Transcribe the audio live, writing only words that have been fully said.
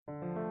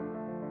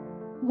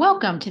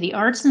Welcome to the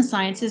Arts and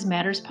Sciences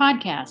Matters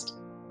podcast,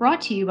 brought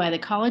to you by the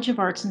College of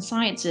Arts and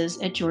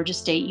Sciences at Georgia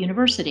State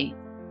University.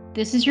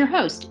 This is your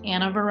host,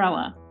 Anna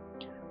Varela.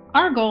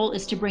 Our goal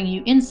is to bring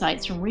you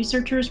insights from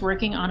researchers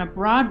working on a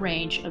broad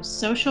range of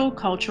social,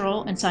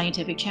 cultural, and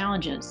scientific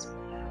challenges.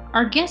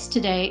 Our guest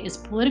today is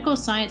political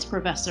science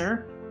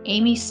professor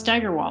Amy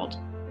Steigerwalt,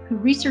 who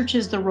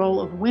researches the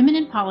role of women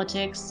in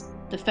politics,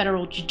 the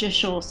federal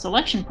judicial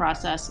selection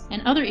process,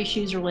 and other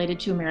issues related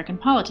to American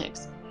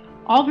politics.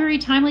 All very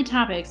timely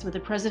topics with the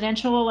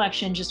presidential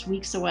election just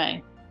weeks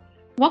away.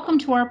 Welcome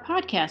to our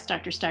podcast,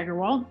 Dr.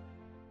 Steigerwalt.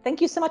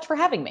 Thank you so much for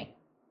having me.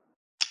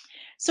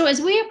 So,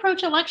 as we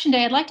approach Election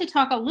Day, I'd like to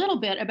talk a little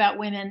bit about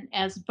women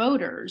as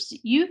voters.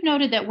 You've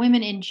noted that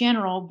women in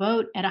general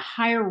vote at a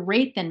higher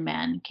rate than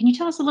men. Can you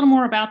tell us a little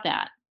more about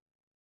that?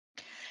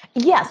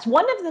 Yes,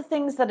 one of the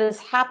things that has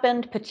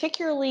happened,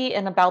 particularly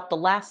in about the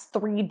last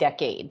 3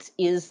 decades,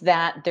 is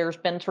that there's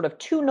been sort of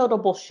two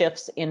notable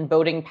shifts in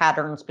voting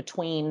patterns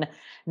between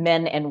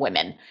men and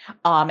women.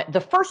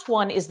 The first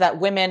one is that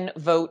women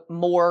vote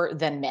more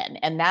than men,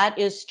 and that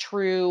is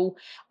true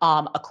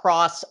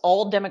across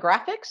all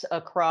demographics,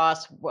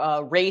 across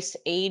race,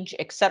 age,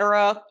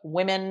 etc.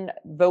 Women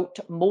vote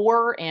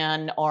more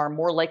and are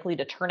more likely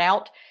to turn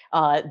out.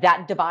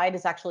 That divide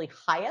is actually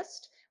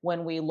highest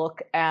when we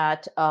look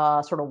at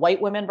sort of white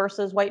women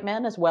versus white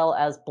men, as well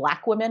as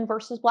Black women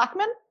versus Black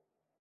men.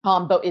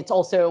 But it's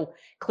also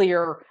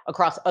clear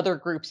across other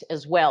groups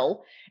as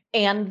well.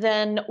 And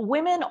then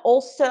women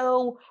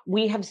also,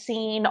 we have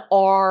seen,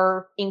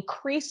 are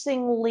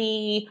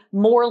increasingly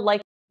more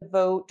likely to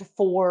vote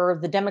for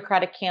the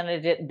Democratic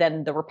candidate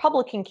than the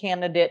Republican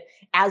candidate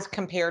as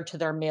compared to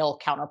their male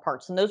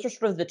counterparts. And those are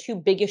sort of the two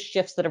biggest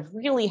shifts that have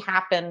really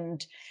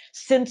happened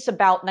since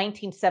about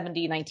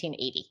 1970,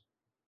 1980.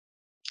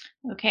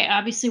 Okay,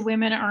 obviously,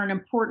 women are an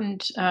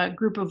important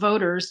group of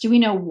voters. Do we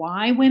know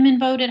why women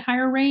vote at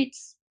higher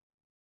rates?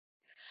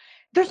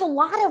 There's a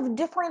lot of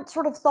different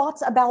sort of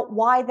thoughts about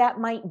why that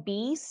might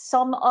be.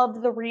 Some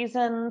of the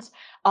reasons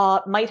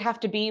might have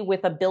to be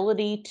with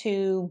ability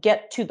to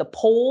get to the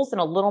polls and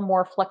a little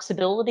more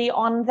flexibility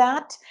on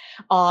that.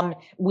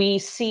 We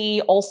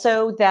see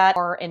also that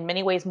are in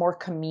many ways more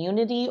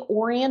community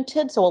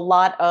oriented. So a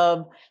lot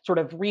of sort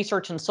of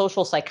research in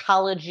social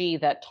psychology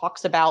that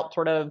talks about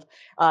sort of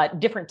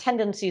different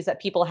tendencies that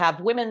people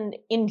have. Women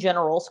in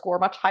general score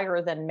much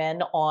higher than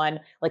men on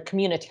like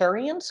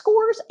communitarian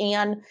scores,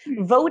 and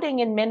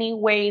voting in many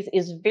ways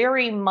is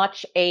very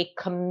much a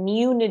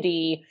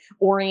community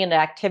oriented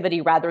activity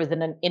rather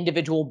than an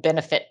individual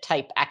benefit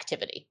type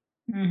activity.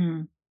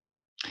 Mm-hmm.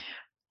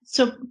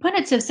 So,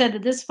 pundits have said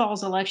that this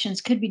fall's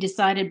elections could be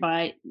decided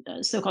by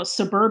so called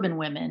suburban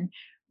women.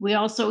 We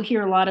also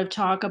hear a lot of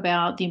talk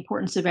about the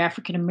importance of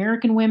African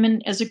American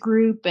women as a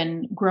group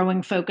and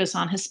growing focus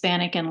on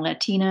Hispanic and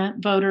Latina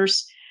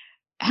voters.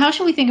 How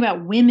should we think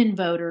about women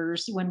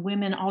voters when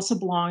women also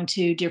belong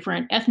to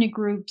different ethnic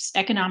groups,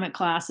 economic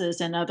classes,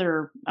 and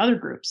other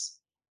groups?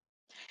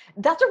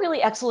 That's a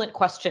really excellent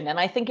question. And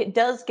I think it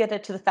does get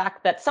it to the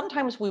fact that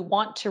sometimes we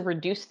want to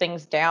reduce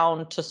things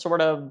down to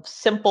sort of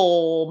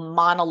simple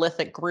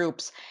monolithic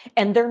groups,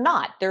 and they're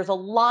not. There's a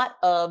lot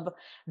of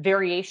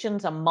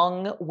variations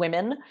among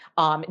women.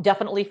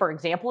 Definitely, for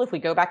example, if we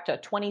go back to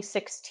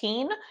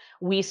 2016,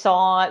 we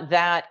saw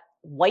that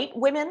white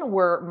women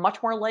were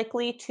more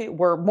likely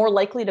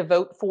to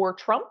vote for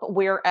Trump,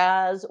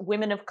 whereas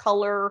women of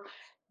color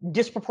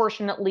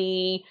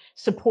disproportionately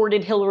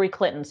supported Hillary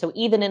Clinton. So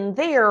even in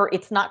there,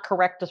 it's not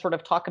correct to sort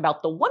of talk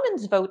about the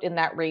women's vote in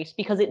that race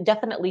because it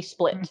definitely Mhm.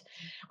 split.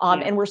 Yeah.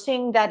 And we're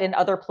seeing that in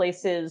other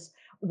places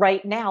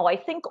right now. I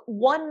think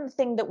one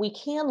thing that we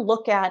can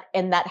look at,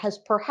 and that has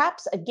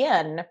perhaps,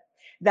 again,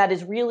 that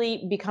is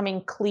really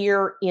becoming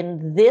clear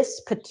in this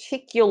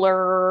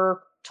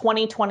particular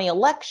 2020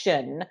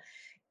 election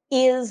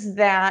is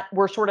that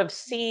we're sort of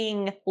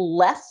seeing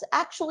less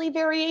actually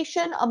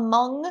variation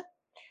among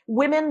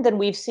women than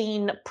we've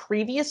seen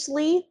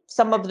previously.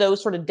 Some of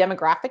those sort of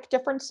demographic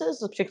differences,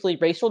 particularly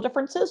racial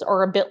differences,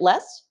 are a bit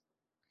less.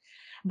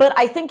 But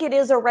I think it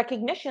is a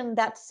recognition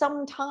that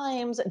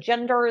sometimes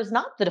gender is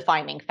not the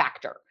defining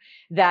factor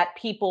that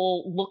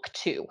people look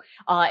to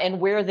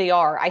and where they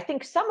are. I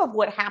think some of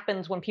what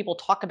happens when people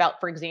talk about,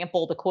 for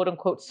example, the quote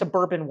unquote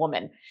suburban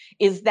woman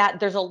is that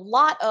there's a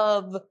lot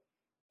of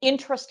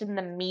interest in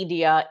the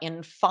media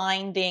in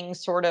finding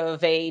sort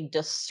of a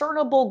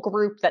discernible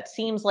group that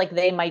seems like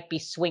they might be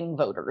swing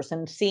voters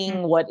and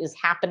seeing what is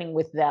happening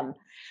with them.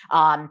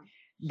 Um,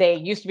 they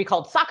used to be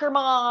called soccer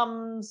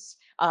moms.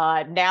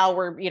 Now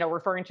we're,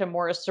 referring to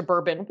more as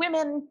suburban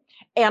women.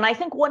 And I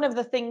think one of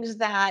the things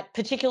that,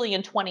 particularly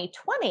in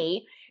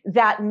 2020,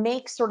 that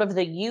makes sort of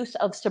the use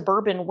of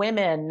suburban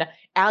women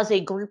as a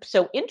group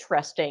so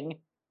interesting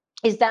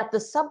is that the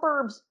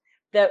suburbs,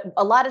 that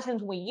a lot of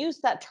times when we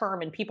use that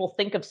term and people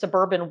think of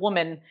suburban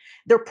woman,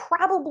 they're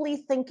probably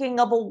thinking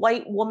of a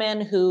white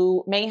woman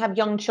who may have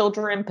young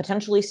children,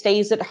 potentially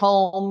stays at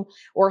home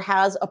or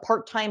has a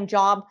part-time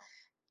job.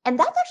 And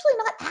that's actually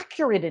not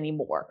accurate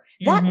anymore.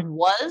 That Mm-hmm.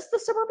 was the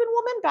suburban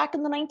woman back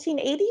in the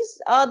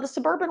 1980s. The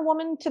suburban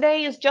woman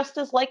today is just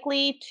as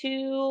likely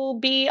to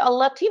be a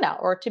Latina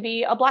or to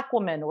be a Black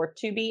woman or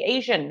to be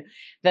Asian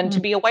than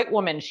to be a white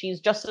woman. She's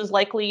just as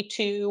likely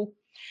to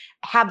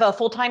have a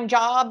full-time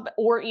job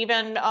or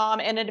even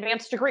an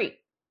advanced degree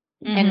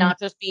and Mm-hmm. not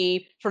just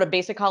be sort of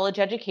basic college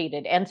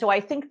educated. And so I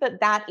think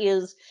that that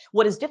is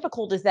what is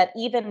difficult, is that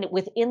even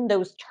within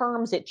those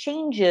terms, it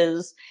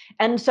changes.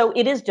 And so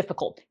it is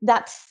difficult.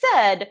 That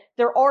said,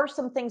 there are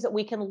some things that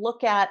we can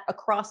look at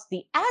across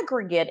the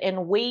aggregate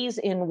in ways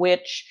in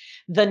which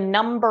the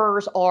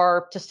numbers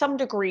are to some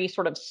degree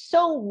sort of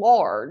so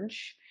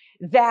large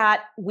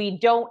that we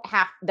don't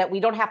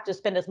have to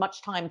spend as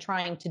much time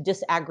trying to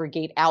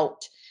disaggregate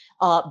out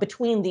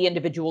between the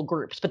individual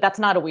groups. But that's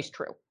not always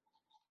true.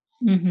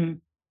 Mm-hmm.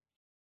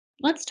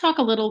 Let's talk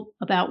a little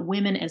about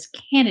women as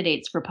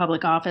candidates for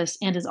public office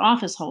and as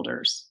office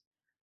holders.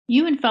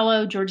 You and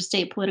fellow Georgia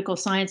State political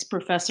science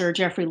professor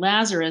Jeffrey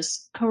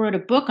Lazarus co wrote a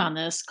book on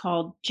this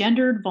called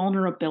Gendered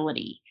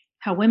Vulnerability: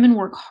 How Women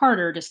Work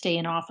Harder to Stay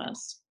in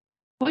Office.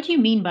 What do you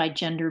mean by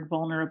gendered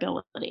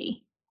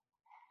vulnerability?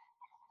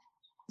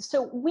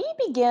 So we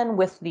begin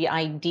with the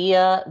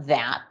idea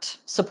that,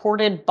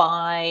 supported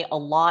by a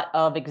lot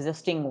of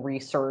existing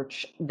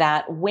research,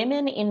 that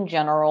women in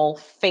general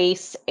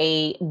face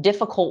a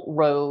difficult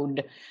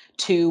road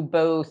to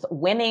both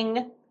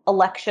winning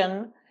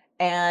election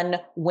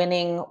and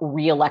winning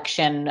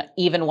re-election,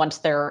 even once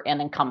they're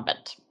an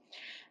incumbent.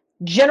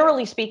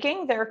 Generally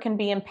speaking, there can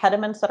be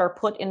impediments that are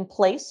put in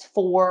place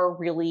for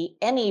really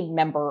any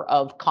member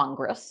of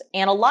Congress.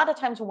 And a lot of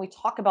times when we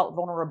talk about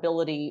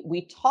vulnerability,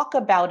 we talk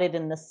about it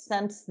in the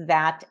sense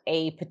that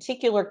a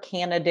particular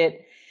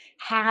candidate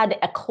had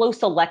a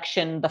close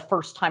election the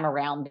first time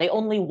around. They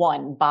only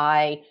won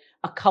by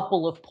a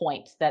couple of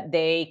points, that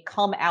they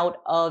come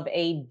out of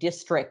a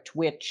district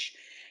which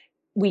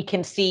we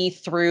can see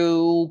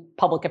through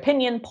public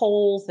opinion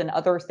polls and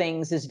other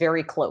things is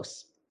very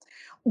close.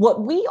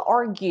 What we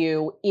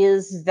argue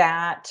is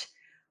that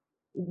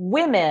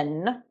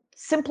women,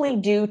 simply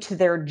due to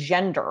their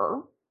gender,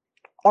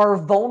 are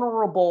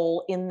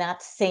vulnerable in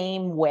that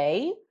same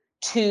way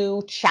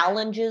to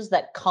challenges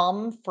that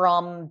come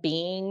from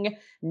being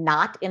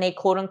not in a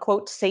quote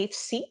unquote safe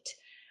seat.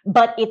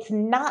 But it's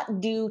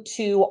not due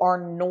to our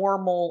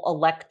normal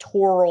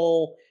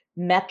electoral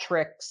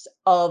metrics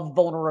of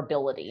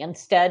vulnerability.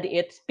 Instead,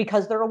 it's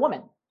because they're a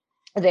woman.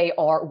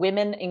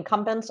 Women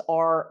incumbents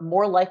are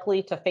more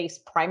likely to face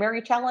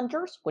primary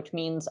challengers, which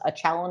means a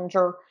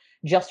challenger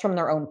just from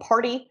their own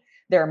party.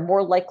 They're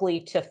more likely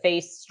to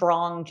face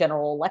strong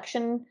general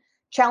election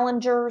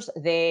challengers.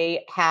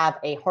 They have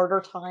a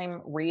harder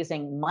time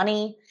raising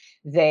money.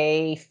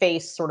 They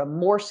face sort of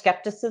more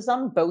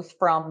skepticism, both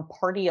from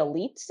party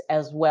elites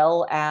as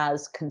well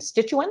as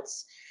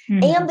constituents.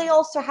 And Mm-hmm. they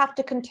also have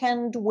to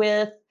contend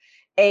with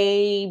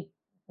a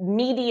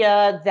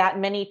media that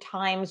many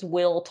times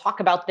will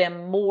talk about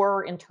them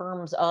more in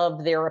terms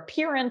of their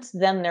appearance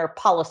than their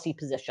policy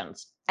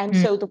positions. And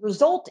so the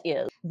result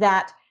is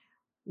that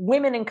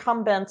women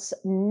incumbents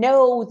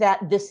know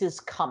that this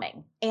is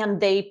coming and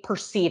they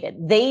perceive it.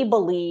 They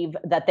believe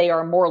that they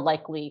are more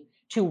likely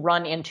to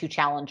run into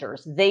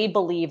challengers. They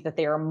believe that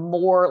they are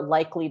more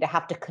likely to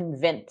have to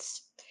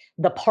convince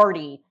the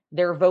party,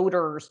 their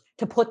voters,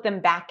 to put them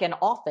back in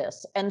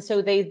office. And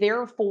so they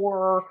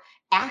therefore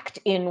act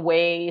in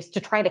ways to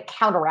try to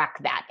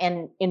counteract that.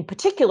 And in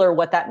particular,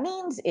 what that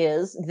means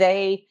is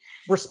they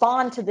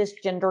respond to this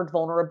gendered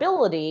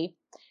vulnerability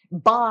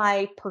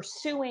by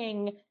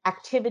pursuing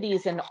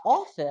activities in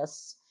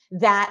office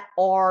that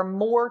are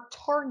more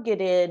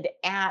targeted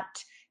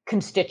at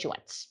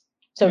constituents.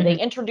 So they Mm-hmm.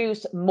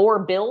 introduce more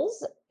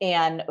bills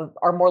and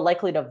are more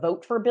likely to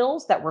vote for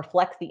bills that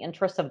reflect the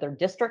interests of their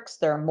districts.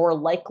 They're more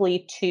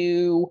likely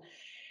to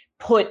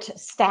put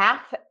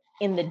staff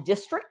in the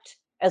district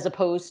as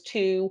opposed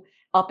to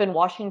up in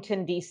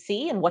Washington,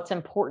 D.C. And what's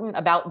important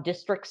about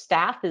district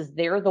staff is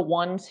they're the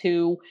ones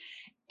who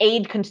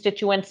aid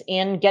constituents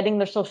in getting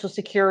their social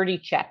security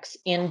checks,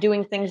 in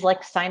doing things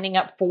like signing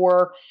up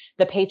for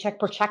the Paycheck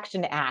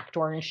Protection Act,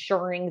 or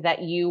ensuring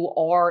that you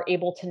are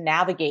able to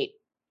navigate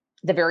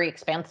the very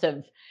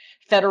expansive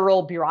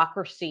federal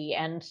bureaucracy.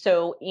 And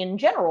so, in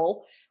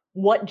general,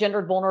 what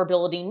gendered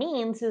vulnerability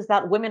means is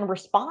that women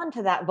respond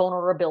to that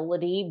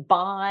vulnerability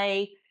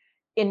by,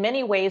 in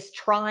many ways,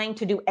 trying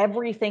to do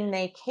everything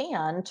they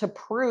can to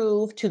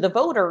prove to the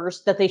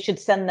voters that they should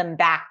send them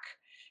back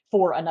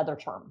for another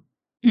term.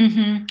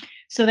 Mm-hmm.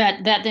 So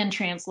that then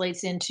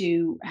translates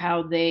into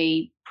how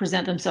they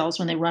present themselves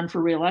when they run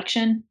for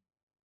reelection.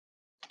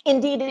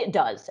 Indeed, it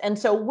does. And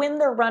so when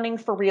they're running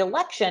for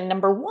reelection,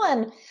 number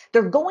one,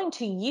 they're going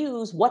to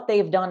use what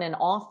they've done in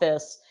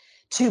office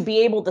to be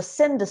able to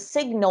send a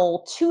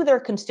signal to their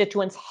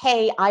constituents: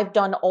 hey, I've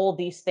done all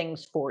these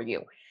things for you.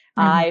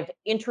 Mm-hmm. I've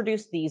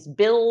introduced these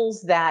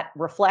bills that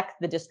reflect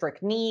the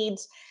district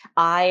needs.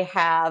 I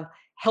have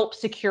helped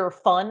secure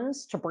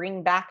funds to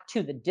bring back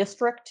to the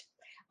district.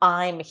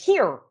 I'm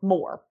here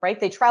more, right?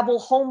 They travel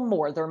home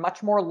more. They're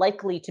much more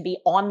likely to be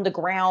on the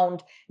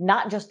ground,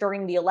 not just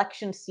during the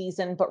election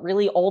season, but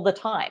really all the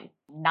time,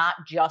 not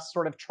just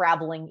sort of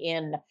traveling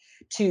in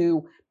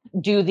to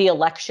do the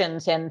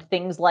elections and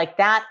things like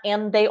that.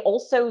 And they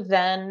also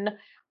then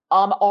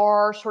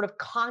are sort of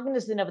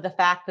cognizant of the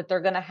fact that they're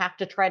going to have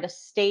to try to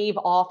stave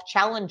off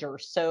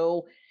challengers.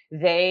 So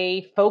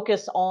they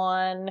focus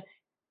on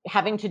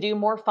having to do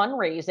more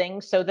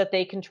fundraising so that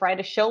they can try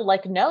to show,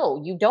 like,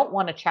 no, you don't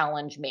want to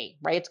challenge me,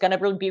 right? It's going to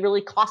really be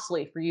really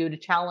costly for you to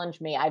challenge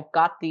me. I've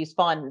got these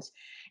funds.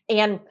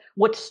 And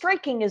what's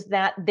striking is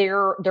that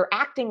they're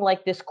acting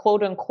like this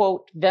quote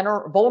unquote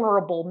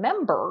vulnerable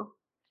member,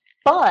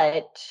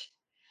 but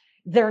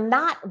they're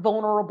not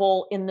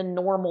vulnerable in the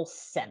normal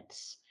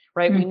sense,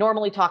 right? We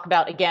normally talk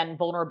about, again,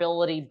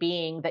 vulnerability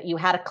being that you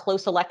had a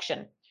close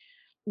election.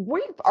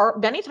 We are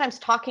many times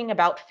talking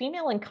about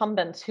female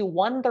incumbents who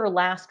won their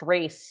last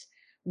race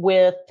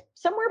with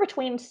somewhere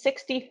between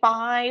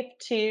 65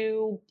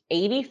 to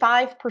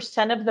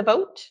 85% of the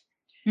vote,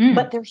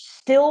 but they're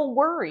still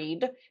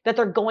worried that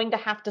they're going to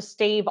have to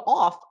stave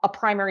off a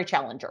primary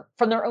challenger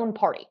from their own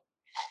party.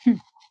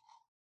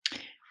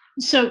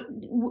 So,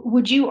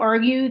 would you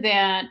argue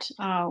that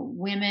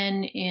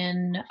women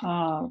in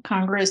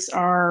Congress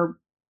are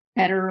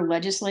better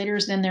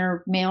legislators than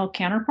their male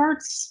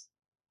counterparts?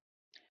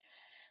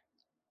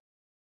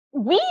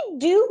 We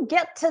do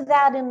get to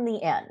that in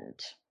the end.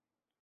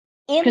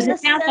 Because In the it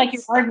sounds like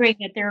you're sense that, arguing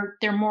that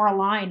they're more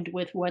aligned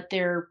with what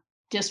their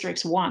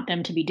districts want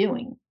them to be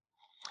doing.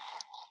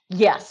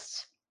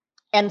 yes.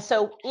 And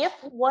so if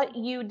what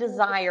you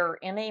desire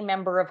in a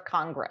member of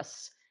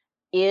Congress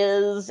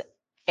is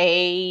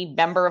a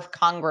member of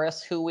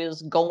Congress who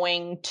is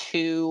going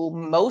to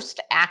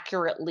most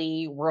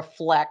accurately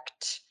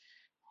reflect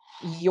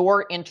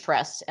your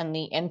interests and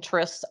the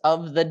interests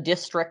of the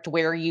district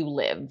where you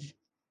live,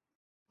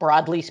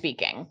 broadly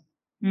speaking,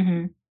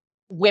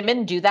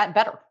 women do that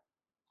better.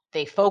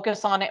 They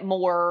focus on it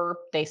more,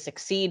 they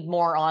succeed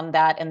more on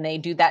that, and they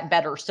do that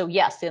better. So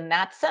yes, in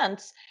that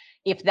sense,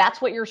 if that's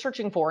what you're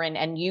searching for,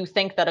 and you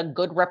think that a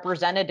good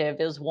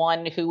representative is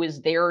one who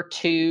is there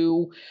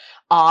to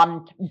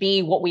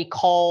be what we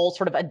call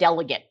sort of a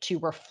delegate, to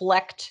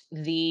reflect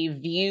the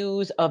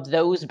views of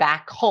those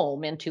back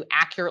home and to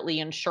accurately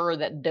ensure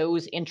that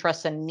those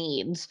interests and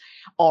needs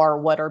are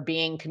what are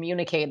being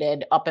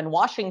communicated up in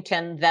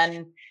Washington,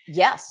 then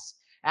yes,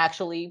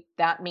 actually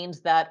that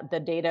means that the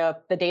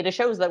data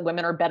shows that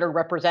women are better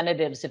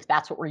representatives if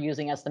that's what we're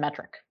using as the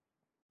metric.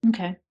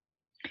 Okay.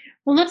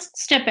 Well, let's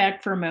step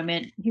back for a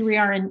moment. Here we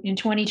are in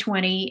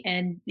 2020,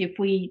 and if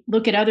we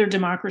look at other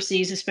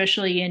democracies,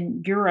 especially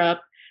in Europe,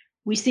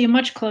 we see a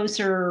much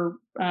closer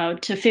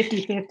to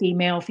 50-50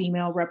 male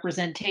female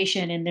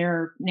representation in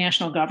their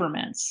national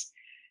governments.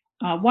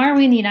 Why are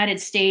we in the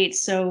United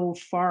States so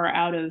far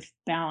out of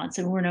balance?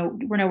 And we're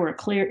nowhere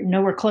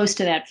close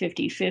to that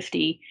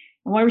 50-50.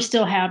 And why are we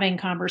still having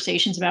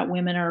conversations about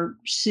women are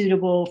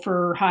suitable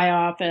for high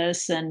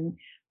office and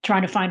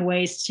trying to find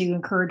ways to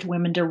encourage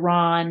women to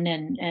run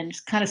and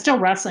kind of still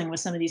wrestling with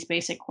some of these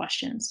basic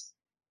questions?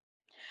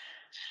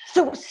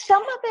 So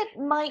some of it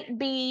might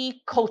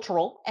be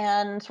cultural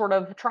and sort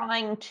of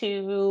trying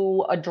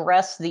to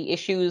address the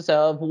issues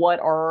of what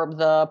are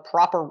the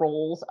proper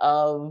roles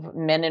of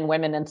men and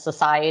women in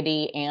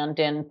society and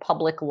in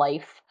public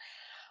life.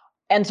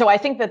 And so I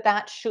think that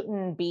that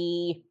shouldn't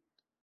be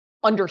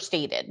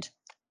understated.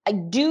 I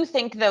do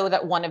think, though,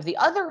 that one of the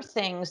other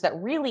things that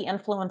really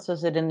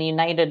influences it in the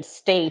United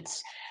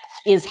States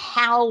is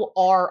how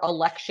our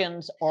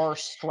elections are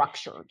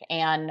structured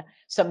and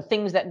some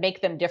things that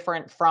make them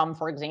different from,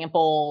 for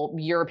example,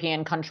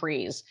 European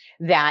countries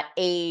that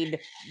aid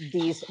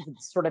these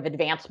sort of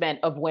advancement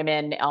of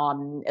women,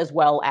 as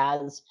well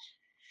as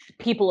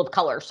people of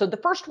color. So the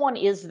first one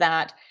is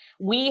that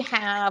we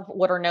have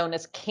what are known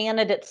as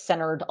candidate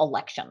centered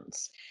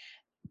elections.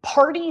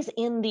 Parties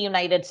in the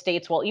United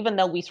States, well, even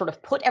though we sort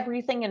of put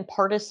everything in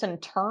partisan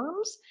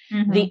terms,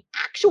 Hmm. the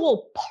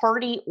actual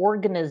party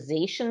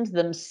organizations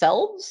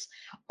themselves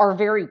are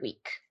very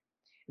weak.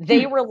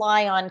 They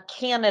rely on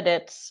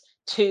candidates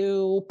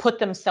to put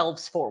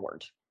themselves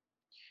forward,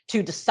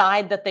 to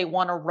decide that they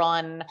want to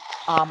run.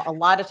 A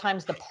lot of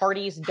times the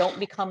parties don't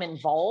become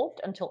involved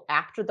until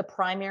after the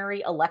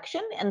primary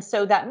election. And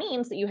so that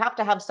means that you have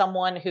to have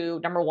someone who,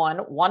 number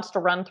one, wants to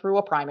run through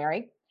a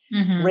primary,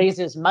 Hmm.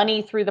 raises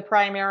money through the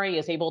primary,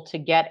 is able to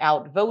get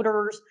out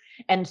voters.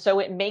 And so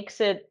it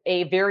makes it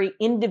a very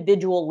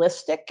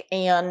individualistic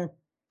and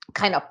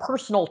kind of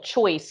personal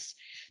choice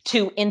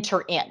to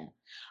enter in.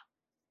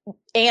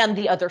 And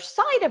the other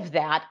side of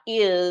that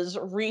is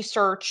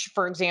research,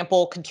 for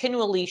example,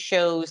 continually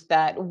shows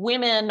that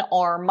women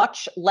are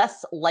much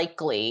less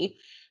likely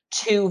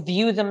to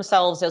view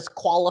themselves as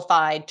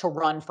qualified to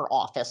run for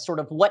office, sort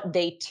of what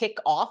they tick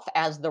off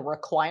as the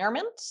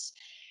requirements.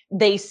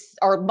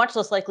 are much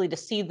less likely to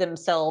see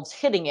themselves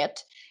hitting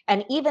it.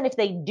 And even if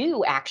they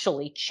do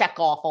actually check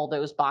off all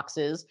those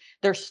boxes,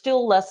 they're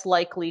still less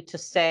likely to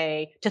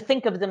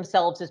think of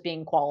themselves as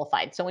being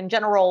qualified. So in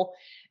general,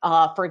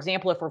 for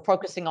example, if we're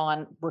focusing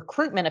on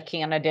recruitment of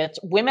candidates,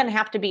 women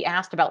have to be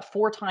asked about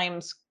 4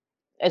 times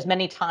as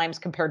many times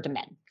compared to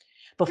men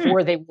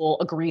before they will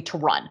agree to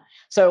run.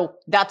 So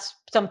that's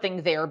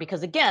something there,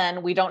 because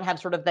again, we don't have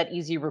sort of that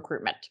easy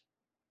recruitment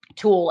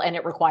tool, and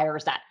it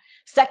requires that.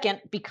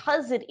 Second,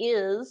 because it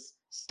is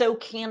so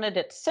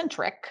candidate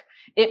centric,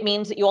 it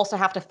means that you also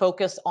have to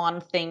focus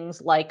on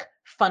things like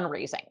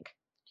fundraising.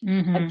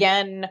 Mm-hmm.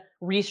 Again,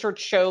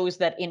 research shows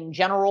that in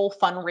general,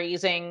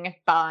 fundraising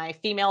by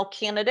female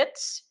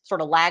candidates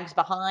sort of lags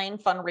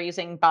behind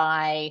fundraising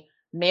by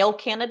male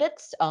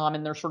candidates.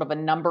 And there's sort of a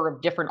number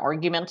of different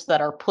arguments that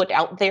are put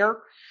out there.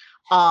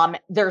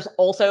 There's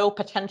also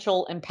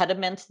potential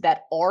impediments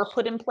that are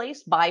put in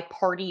place by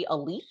party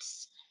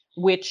elites,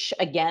 which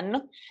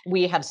again,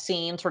 we have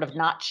seen sort of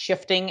not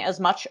shifting as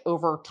much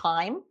over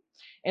time,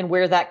 and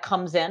where that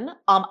comes in.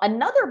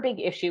 Another big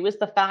issue is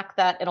the fact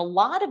that in a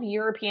lot of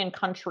European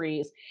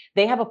countries,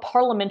 they have a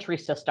parliamentary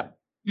system.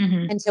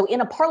 Mm-hmm. And so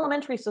in a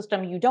parliamentary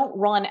system, you don't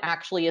run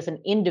actually as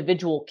an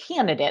individual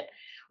candidate.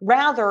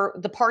 Rather,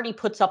 the party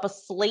puts up a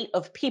slate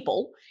of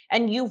people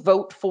and you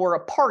vote for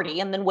a party.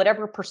 And then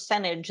whatever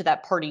percentage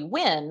that party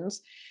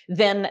wins,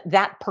 then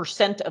that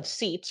percent of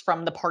seats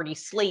from the party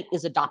slate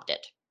is adopted.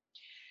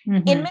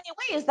 Mm-hmm. In many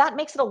ways, that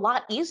makes it a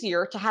lot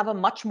easier to have a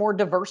much more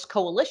diverse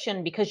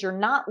coalition, because you're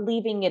not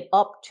leaving it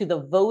up to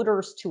the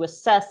voters to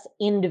assess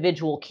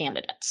individual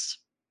candidates.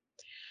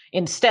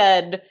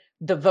 Instead,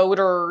 the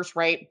voters,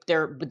 right,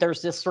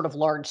 there's this sort of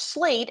large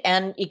slate,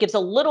 and it gives a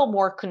little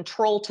more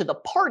control to the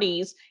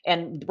parties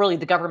and really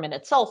the government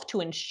itself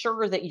to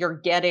ensure that you're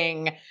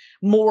getting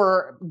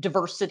more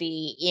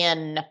diversity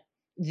in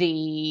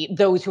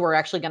those who are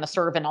actually going to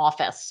serve in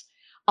office.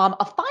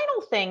 A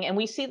final thing, and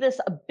we see this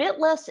a bit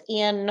less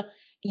in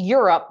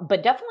Europe,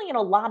 but definitely in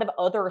a lot of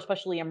other,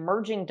 especially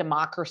emerging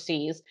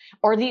democracies,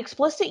 are the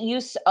explicit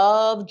use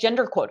of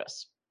gender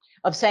quotas,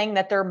 of saying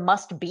that there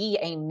must be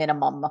a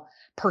minimum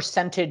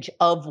percentage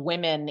of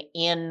women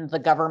in the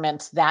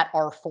governments that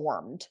are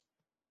formed.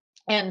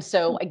 And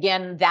so,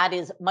 again, that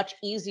is much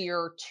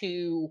easier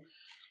to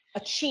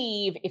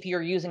achieve if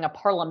you're using a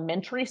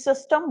parliamentary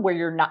system where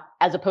you're not,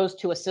 as opposed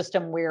to a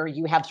system where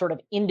you have sort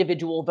of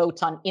individual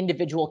votes on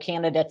individual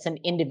candidates and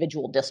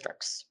individual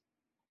districts.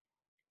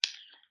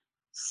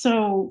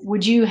 So,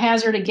 would you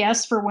hazard a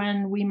guess for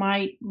when we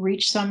might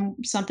reach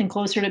something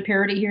closer to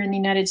parity here in the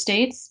United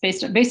States,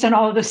 based on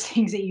all of those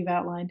things that you've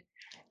outlined?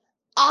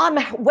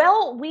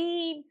 Well,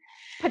 we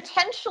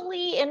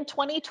potentially in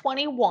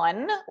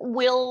 2021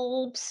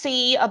 will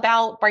see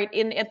about, right,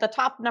 in at the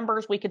top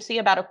numbers, we could see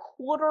about a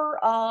quarter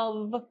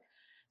of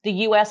the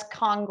US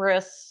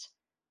Congress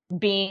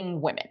being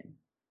women.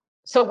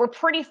 So we're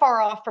pretty far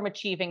off from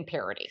achieving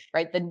parity,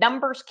 right? The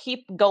numbers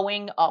keep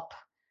going up.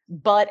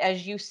 But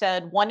as you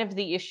said, one of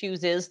the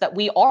issues is that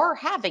we are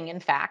having, in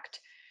fact,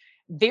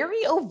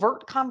 very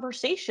overt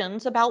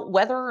conversations about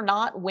whether or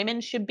not women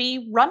should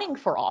be running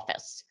for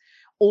office,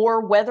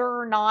 or whether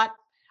or not,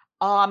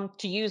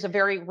 to use a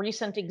very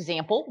recent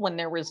example, when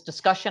there was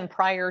discussion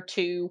prior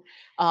to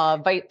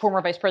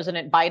former Vice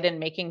President Biden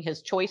making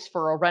his choice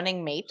for a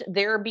running mate,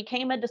 there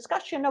became a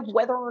discussion of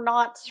whether or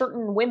not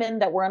certain women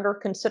that were under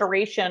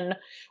consideration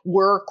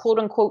were, quote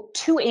unquote,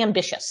 too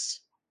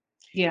ambitious.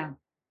 Yeah.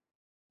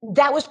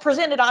 That was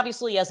presented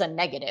obviously as a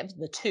negative,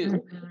 the two.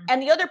 Mm-hmm.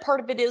 And the other part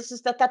of it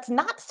is that that's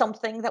not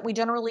something that we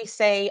generally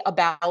say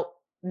about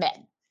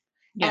men.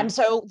 Yeah. And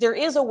so there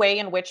is a way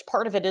in which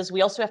part of it is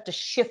we also have to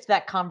shift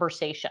that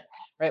conversation,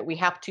 right? We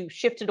have to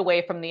shift it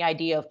away from the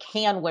idea of,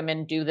 can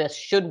women do this?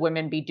 Should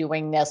women be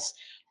doing this?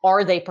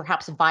 Are they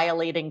perhaps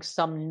violating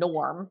some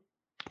norm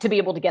to be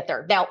able to get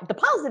there? Now, the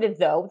positive,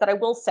 though, that I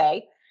will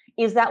say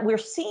is that we're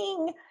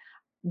seeing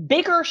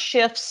bigger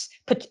shifts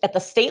at the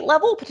state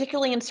level,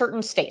 particularly in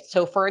certain states.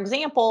 So, for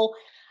example,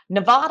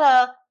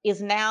 Nevada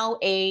is now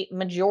a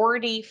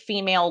majority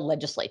female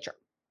legislature.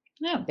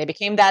 No. They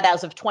became that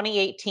as of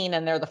 2018,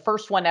 and they're the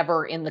first one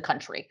ever in the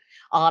country.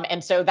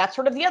 And so that's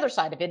sort of the other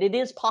side of it. It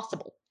is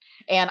possible.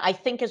 And I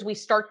think as we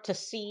start to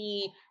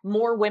see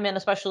more women,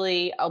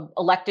 especially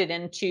elected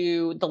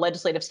into the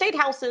legislative state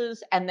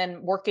houses and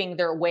then working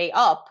their way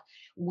up,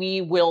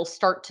 we will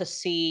start to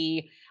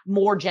see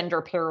more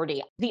gender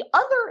parity. The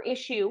other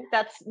issue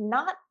that's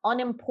not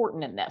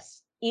unimportant in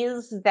this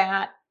is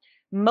that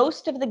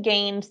most of the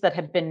gains that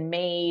have been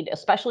made,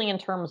 especially in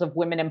terms of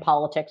women in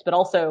politics, but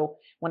also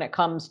when it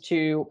comes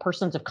to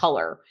persons of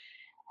color,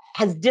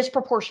 has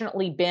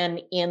disproportionately been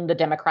in the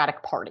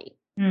Democratic Party.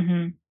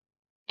 Mm-hmm.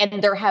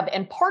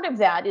 And part of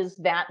that is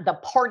that the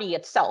party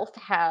itself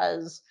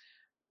has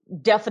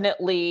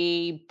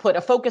definitely put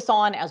a focus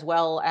on, as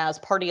well as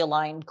party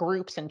aligned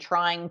groups, in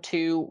trying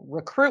to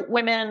recruit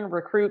women,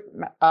 recruit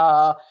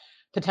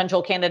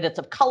potential candidates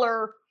of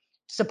color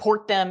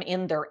support them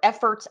in their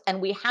efforts.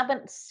 And we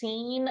haven't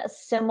seen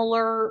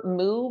similar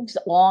moves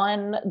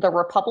on the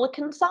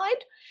Republican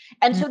side.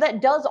 And so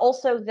that does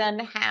also then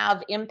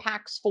have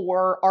impacts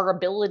for our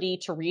ability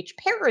to reach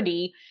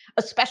parity,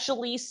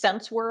 especially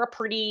since we're a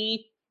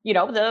pretty,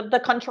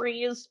 the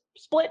country is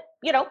split,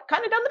 kind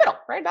of down the middle,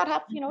 right? About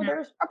half,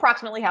 there's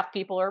approximately half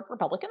people are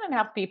Republican and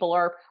half people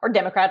are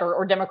Democrat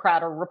or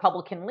Democrat or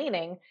Republican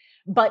leaning.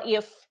 But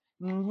if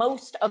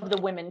most of the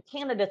women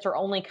candidates are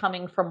only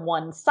coming from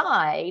one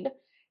side,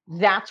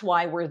 that's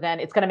why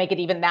it's going to make it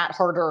even that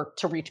harder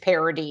to reach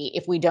parity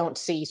if we don't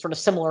see sort of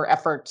similar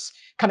efforts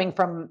coming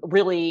from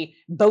really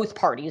both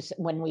parties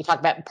when we talk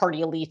about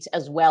party elites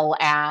as well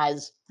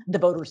as the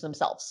voters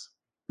themselves.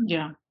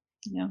 Yeah.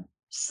 Yeah.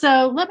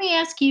 So let me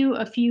ask you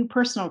a few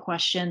personal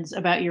questions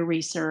about your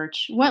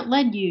research. What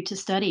led you to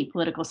study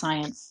political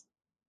science?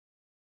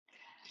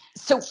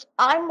 So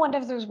I'm one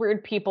of those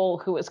weird people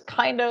who is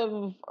kind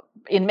of,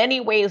 in many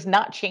ways,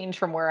 not changed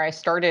from where I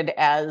started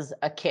as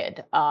a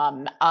kid.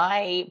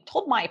 I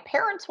told my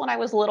parents when I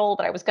was little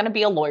that I was going to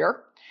be a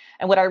lawyer.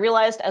 And what I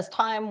realized as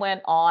time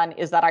went on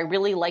is that I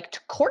really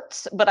liked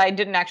courts, but I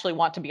didn't actually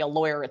want to be a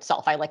lawyer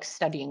itself. I like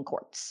studying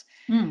courts.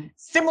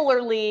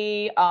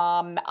 Similarly,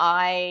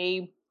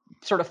 I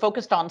sort of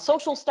focused on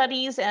social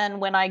studies. And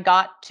when I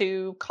got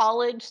to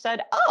college,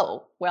 said,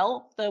 oh,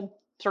 well, the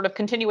sort of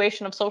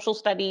continuation of social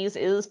studies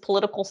is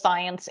political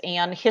science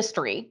and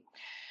history.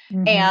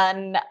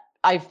 And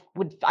I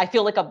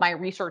feel like of my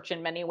research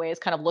in many ways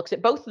kind of looks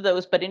at both of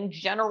those, but in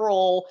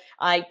general,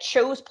 I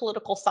chose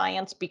political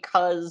science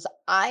because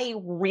I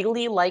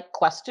really like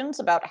questions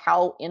about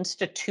how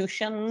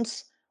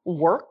institutions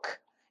work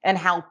and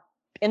how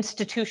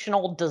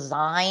institutional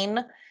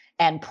design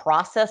and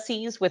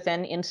processes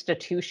within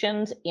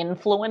institutions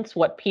influence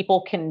what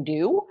people can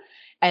do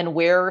and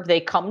where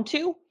they come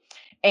to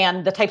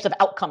and the types of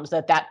outcomes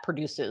that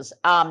produces.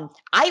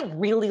 I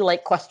really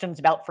like questions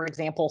about, for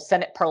example,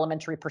 Senate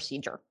parliamentary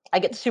procedure. I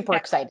get super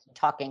excited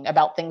talking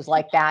about things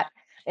like that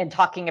and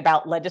talking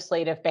about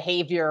legislative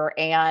behavior.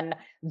 And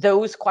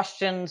those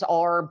questions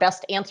are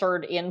best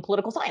answered in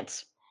political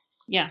science.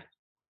 Yeah.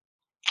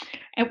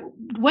 And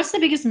what's the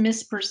biggest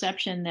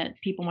misperception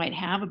that people might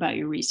have about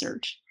your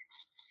research?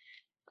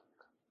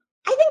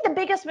 I think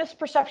the biggest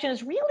misperception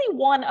is really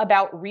one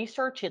about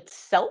research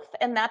itself.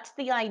 And that's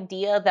the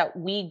idea that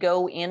we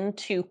go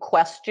into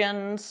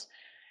questions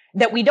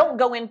that we don't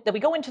go in, that we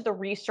go into the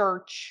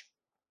research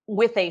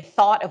with a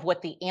thought of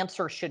what the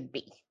answer should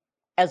be,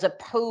 as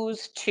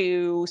opposed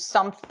to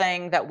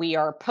something that we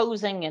are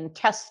posing and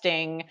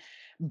testing,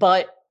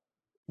 but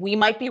we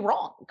might be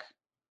wrong.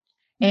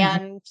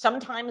 And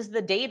sometimes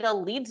the data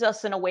leads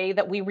us in a way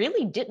that we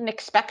really didn't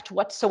expect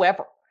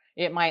whatsoever.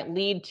 It might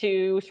lead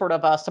to sort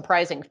of a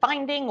surprising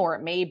finding, or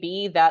it may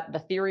be that the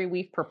theory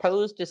we've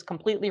proposed is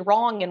completely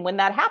wrong. And when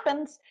that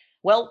happens,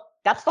 well,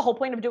 that's the whole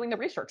point of doing the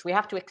research. We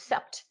have to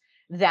accept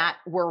that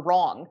we're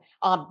wrong.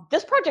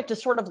 This project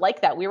is sort of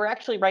like that. We were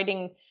actually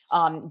writing,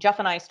 Jeff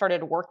and I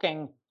started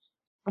working,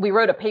 we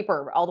wrote a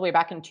paper all the way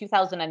back in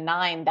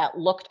 2009 that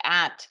looked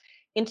at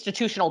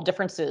institutional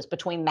differences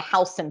between the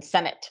House and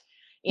Senate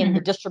in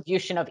the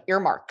distribution of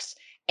earmarks.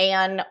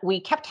 And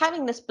we kept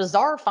having this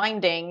bizarre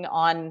finding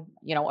on,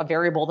 a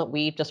variable that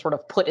we just sort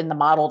of put in the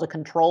model to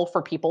control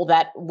for people,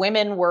 that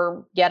women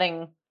were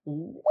getting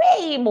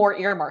way more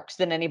earmarks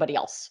than anybody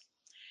else.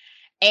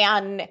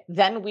 And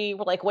then we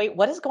were like, wait,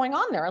 what is going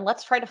on there? And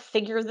let's try to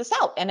figure this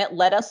out. And it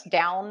led us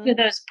down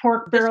Those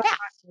pork this barrel path.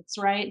 profits,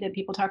 right? That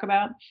people talk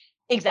about.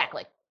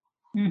 Exactly.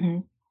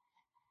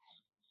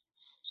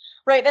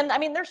 Right. And I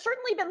mean, there's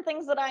certainly been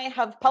things that I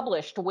have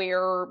published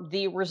where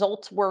the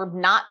results were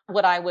not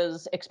what I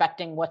was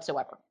expecting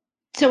whatsoever.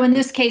 So in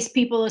this case,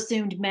 people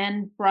assumed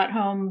men brought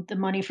home the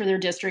money for their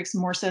districts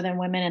more so than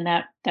women,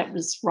 and that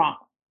was wrong.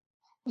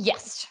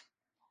 Yes.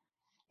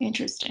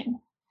 Interesting.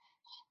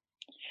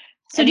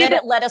 So then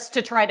it led us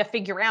to try to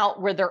figure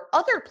out, were there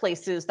other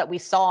places that we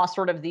saw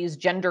sort of these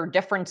gender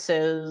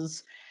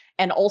differences,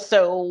 and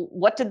also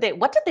what did they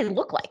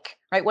look like,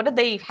 right? What did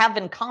they have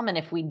in common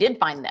if we did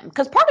find them?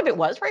 Because part of it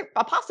was, right,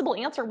 a possible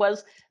answer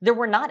was there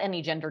were not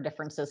any gender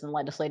differences in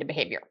legislative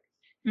behavior.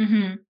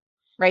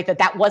 Right,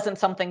 that wasn't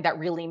something that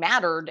really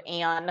mattered.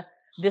 And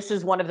this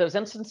is one of those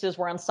instances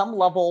where on some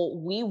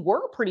level we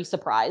were pretty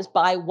surprised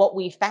by what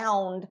we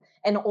found,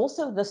 and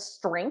also the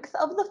strength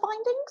of the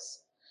findings,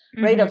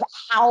 right, of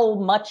how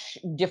much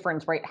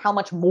difference, right, how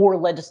much more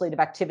legislative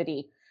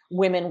activity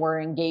women were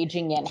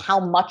engaging in, how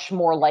much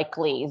more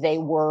likely they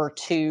were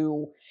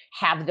to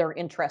have their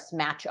interests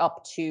match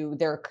up to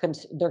their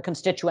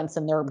constituents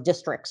and their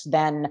districts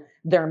than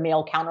their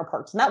male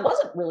counterparts. And that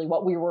wasn't really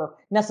what we were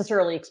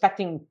necessarily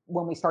expecting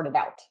when we started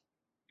out.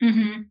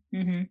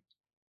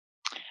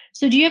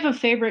 So do you have a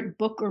favorite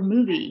book or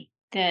movie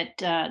that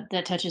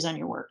that touches on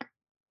your work?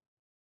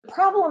 The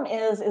problem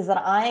is that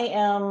I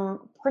am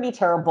pretty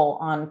terrible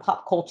on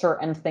pop culture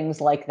and things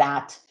like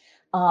that.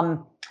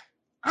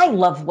 I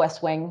love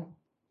West Wing.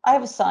 I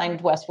have a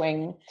signed West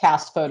Wing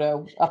cast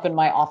photo up in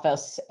my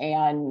office,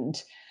 and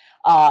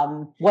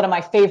One of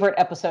my favorite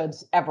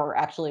episodes ever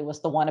actually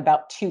was the one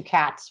about two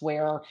cats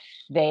where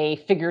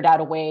they figured out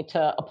a way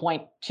to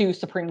appoint two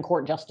Supreme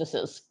Court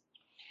justices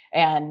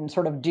and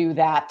sort of do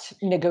that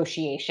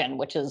negotiation,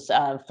 which is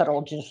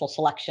federal judicial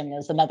selection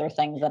is another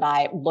thing that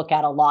I look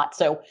at a lot.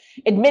 So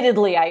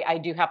admittedly, I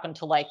do happen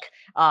to like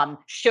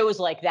shows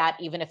like that,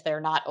 even if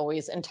they're not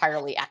always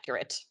entirely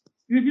accurate.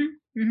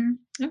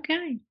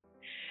 Okay.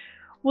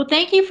 Well,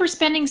 thank you for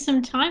spending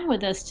some time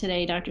with us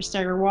today, Dr.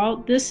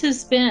 Steigerwalt. This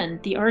has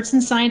been the Arts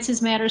and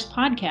Sciences Matters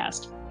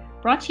podcast,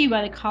 brought to you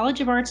by the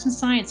College of Arts and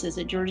Sciences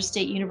at Georgia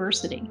State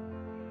University.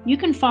 You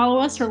can follow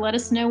us or let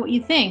us know what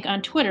you think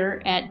on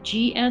Twitter at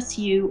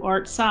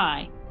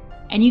GSUArtSci.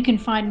 And you can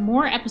find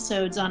more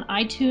episodes on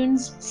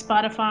iTunes,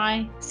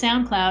 Spotify,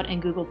 SoundCloud,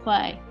 and Google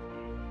Play.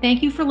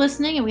 Thank you for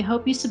listening, and we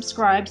hope you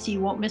subscribe so you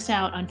won't miss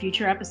out on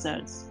future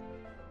episodes.